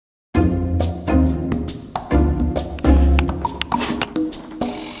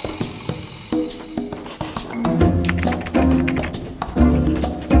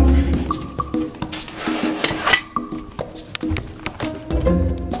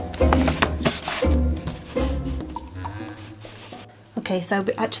Okay, so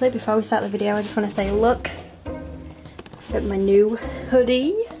actually before we start the video I just want to say look at my new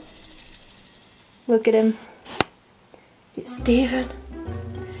hoodie. Look at him. It's Steven.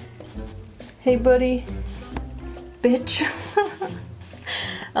 Hey buddy. Bitch.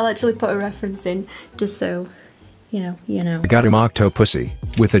 I'll actually put a reference in just so you know. Got him octopussy,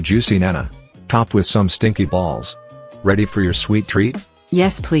 with a juicy nana, topped with some stinky balls. Ready for your sweet treat?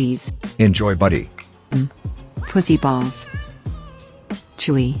 Yes please. Enjoy buddy. Pussy balls.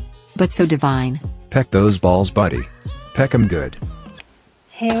 Chewy, but so divine. Peck those balls buddy. Peck 'em good.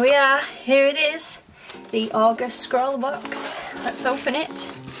 Here we are, here it is. The August ScrawlrBox. Let's open it.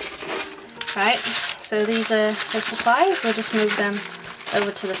 Right, so these are the supplies. We'll just move them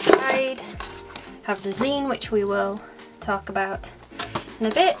over to the side. Have the zine, which we will talk about in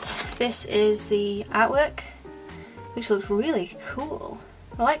a bit. This is the artwork, which looks really cool.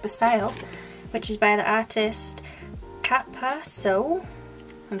 I like the style, which is by the artist Capasso.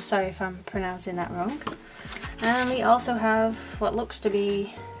 I'm sorry if I'm pronouncing that wrong. And we also have what looks to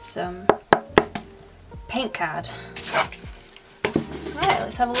be some paint card. Right,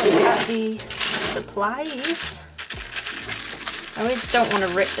 let's have a look at the supplies. I always don't want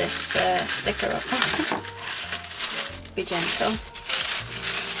to rip this sticker up. Be gentle.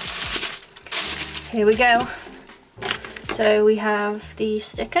 Here we go. So we have the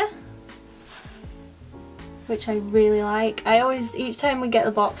sticker, which I really like. Each time we get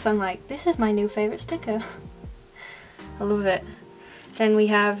the box I'm like, this is my new favourite sticker. I love it. Then we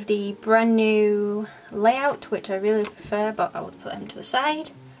have the brand new layout, which I really prefer, but I will put them to the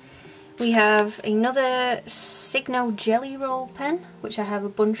side. We have another Signo jelly roll pen, which I have a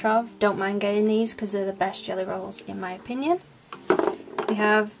bunch of. Don't mind getting these because they're the best jelly rolls in my opinion. We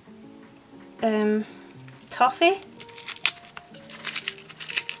have toffee.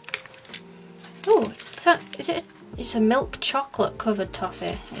 Oh, it's a milk chocolate covered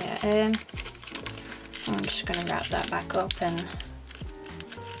toffee. Yeah. I'm just going to wrap that back up and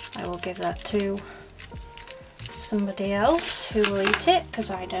I will give that to somebody else who will eat it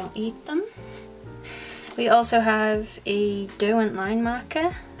because I don't eat them. We also have a Derwent line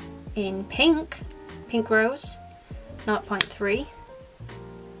marker in pink rose, 0.3,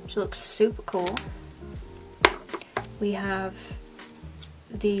 which looks super cool. We have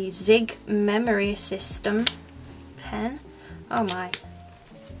the Zig memory system pen. Oh my,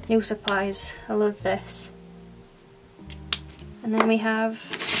 new supplies, I love this. And then we have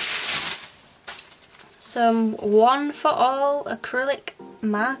some One for All acrylic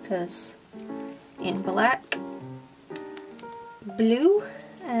markers in black, blue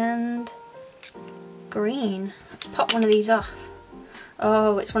and green. Let's pop one of these off.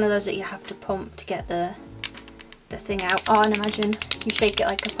 Oh, it's one of those that you have to pump to get the thing out. Oh, and imagine you shake it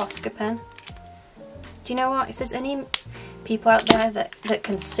like a Posca pen. Do you know what? If there's any people out there that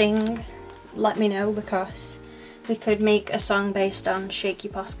can sing, let me know, because we could make a song based on Shaky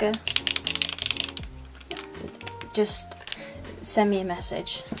Posca. Just send me a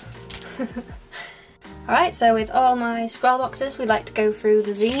message. Alright, so with all my scroll boxes we like to go through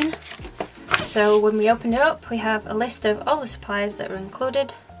the zine. So when we open it up we have a list of all the supplies that are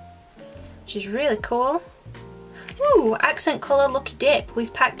included, which is really cool. Ooh, accent colour Lucky Dip.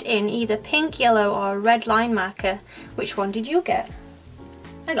 We've packed in either pink, yellow or red line marker. Which one did you get?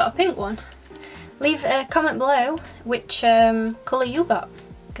 I got a pink one. Leave a comment below which colour you got,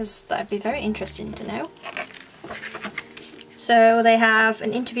 because that'd be very interesting to know. So they have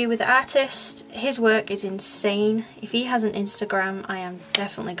an interview with the artist. His work is insane. If he has an Instagram I am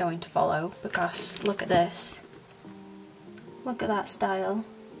definitely going to follow, because look at this. Look at that style.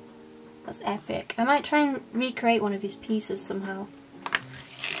 That's epic. I might try and recreate one of his pieces somehow.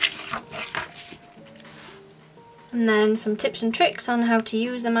 And then some tips and tricks on how to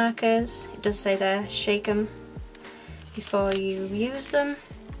use the markers. It does say there, shake them before you use them.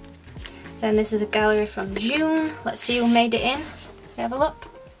 Then this is a gallery from June. Let's see who made it in. Have a look.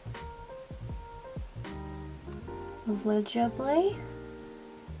 Lovely jubbly.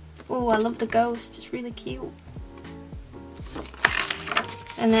 Oh, I love the ghost. It's really cute.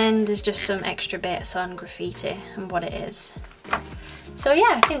 And then there's just some extra bits on graffiti and what it is. So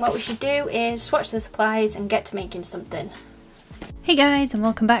yeah, I think what we should do is swatch the supplies and get to making something. Hey guys, and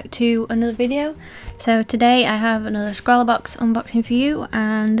welcome back to another video. So today I have another ScrawlrBox unboxing for you,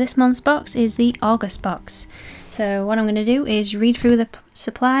 and this month's box is the August box. So what I'm going to do is read through the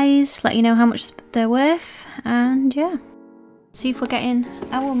supplies, let you know how much they're worth, and yeah, see if we're getting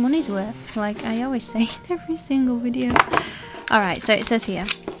our money's worth, like I always say in every single video. Alright, so it says here,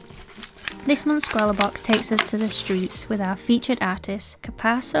 This month's ScrawlrBox takes us to the streets with our featured artist,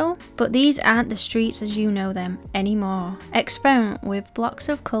 Capasso, but these aren't the streets as you know them anymore. Experiment with blocks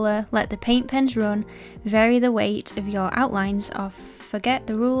of colour, let the paint pens run, vary the weight of your outlines or forget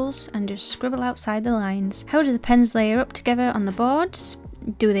the rules and just scribble outside the lines. How do the pens layer up together on the boards?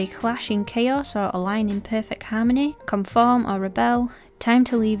 Do they clash in chaos or align in perfect harmony? Conform or rebel? Time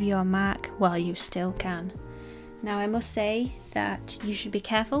to leave your mark while you still can. Now I must say that you should be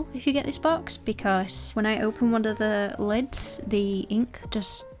careful if you get this box, because when I opened one of the lids, the ink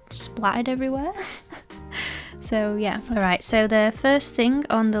just splattered everywhere. So yeah. Alright, so the first thing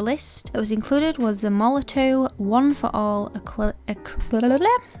on the list that was included was the Molotow One for All acrylic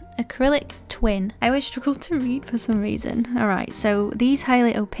twin. I always struggle to read for some reason. Alright, so these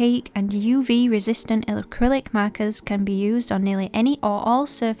highly opaque and UV resistant acrylic markers can be used on nearly any or all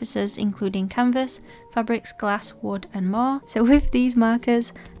surfaces, including canvas, fabrics, glass, wood and more. So with these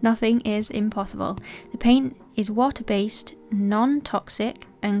markers, nothing is impossible. The paint is water-based, non-toxic,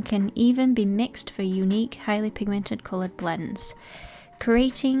 and can even be mixed for unique, highly pigmented coloured blends,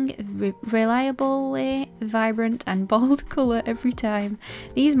 creating reliably vibrant and bold colour every time.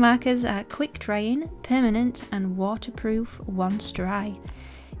 These markers are quick drying, permanent and waterproof once dry.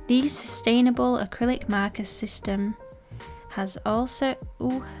 The sustainable acrylic marker system has also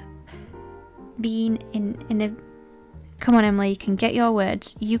been come on Emily, you can get your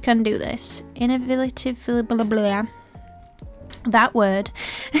words, you can do this. Innovative blah blah blah. That word.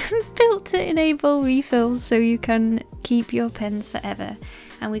 Built to enable refills so you can keep your pens forever.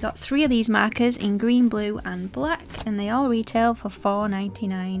 And we got 3 of these markers in green, blue and black, and they all retail for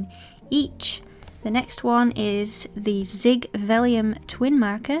 $4.99 each. The next one is the Zig Velium twin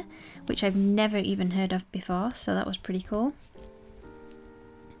marker, which I've never even heard of before, so that was pretty cool.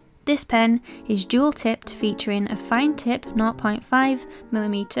 This pen is dual tipped, featuring a fine tip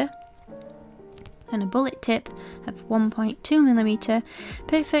 0.5mm and a bullet tip of 1.2mm,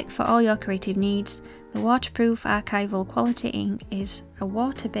 perfect for all your creative needs. The waterproof archival quality ink is a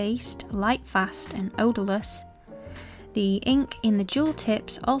water-based, light fast and odourless. The ink in the dual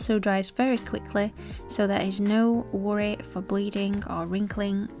tips also dries very quickly, so there is no worry for bleeding or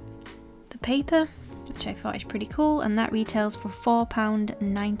wrinkling the paper, which I thought is pretty cool, and that retails for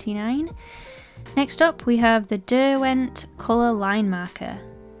 £4.99. Next up we have the Derwent colour line marker,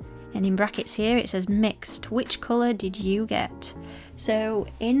 and in brackets here it says mixed. Which colour did you get? So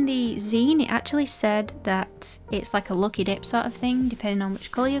in the zine it actually said that it's like a lucky dip sort of thing depending on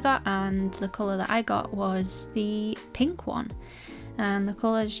which colour you got, and the colour that I got was the pink one, and the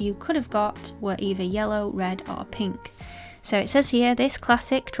colours you could have got were either yellow, red or pink. So it says here, this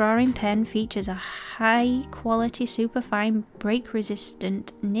classic drawing pen features a high quality superfine break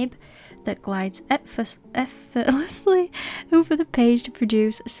resistant nib that glides effortlessly over the page to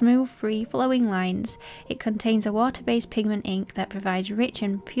produce smooth, free flowing lines. It contains a water-based pigment ink that provides rich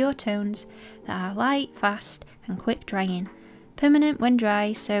and pure tones that are light, fast and quick drying. Permanent when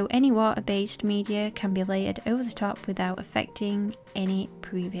dry, so any water-based media can be layered over the top without affecting any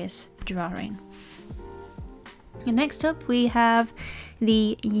previous drawing. And next up we have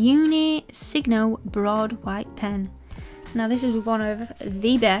the Signo Broad White Pen. Now this is one of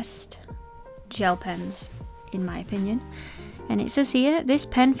the best gel pens in my opinion, and it says here, this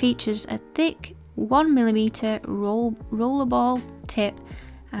pen features a thick 1mm rollerball tip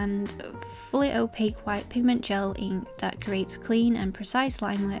and fully opaque white pigment gel ink that creates clean and precise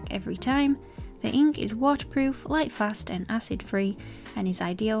line work every time. The ink is waterproof, light fast and acid free, and is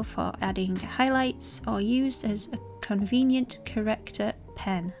ideal for adding highlights or used as a convenient corrector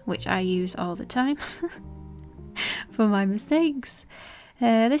pen, which I use all the time for my mistakes.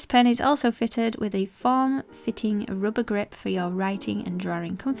 This pen is also fitted with a form-fitting rubber grip for your writing and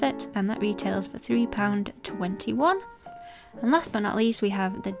drawing comfort, and that retails for £3.21. And last but not least, we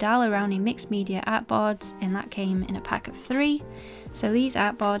have the Daler-Rowney mixed media artboards, and that came in a pack of 3. So these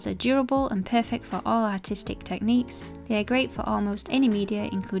artboards are durable and perfect for all artistic techniques. They are great for almost any media,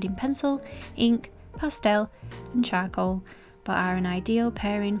 including pencil, ink, pastel and charcoal, but are an ideal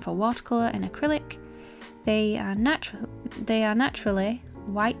pairing for watercolour and acrylic. They are naturally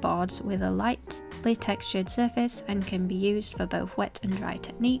white boards with a lightly textured surface and can be used for both wet and dry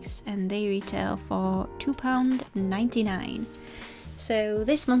techniques, and they retail for £2.99. So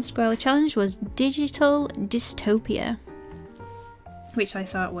this month's Scrawlr challenge was Digital Dystopia, which I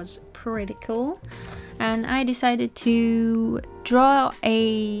thought was pretty cool, and I decided to draw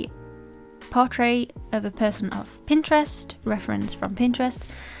a portrait of a person off Pinterest, reference from Pinterest,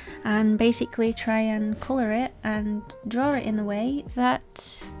 and basically try and colour it and draw it in the way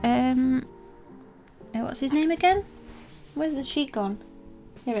that what's his name again? Where's the sheet gone?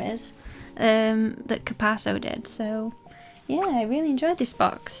 Here it is. that Capasso did. So yeah, I really enjoyed this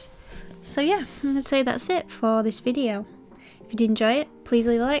box. So yeah, I'm going to say that's it for this video. If you did enjoy it, please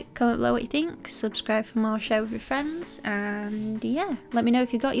leave a like, comment below what you think, subscribe for more, share with your friends, and yeah, let me know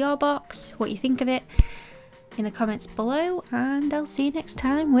if you got your box, what you think of it in the comments below, and I'll see you next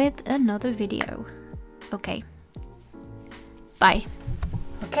time with another video. Okay, bye.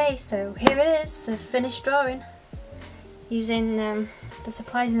 Okay, so here it is, the finished drawing. Using the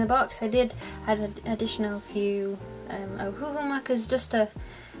supplies in the box, I did add an additional few Ohuhu markers just to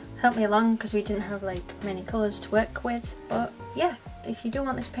help me along because we didn't have like many colours to work with. But yeah, if you do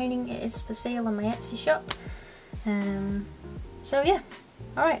want this painting, it is for sale on my Etsy shop. So yeah,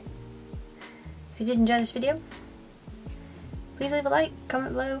 alright. If you did enjoy this video, please leave a like,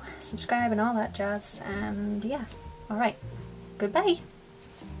 comment below, subscribe and all that jazz. And yeah, alright, goodbye.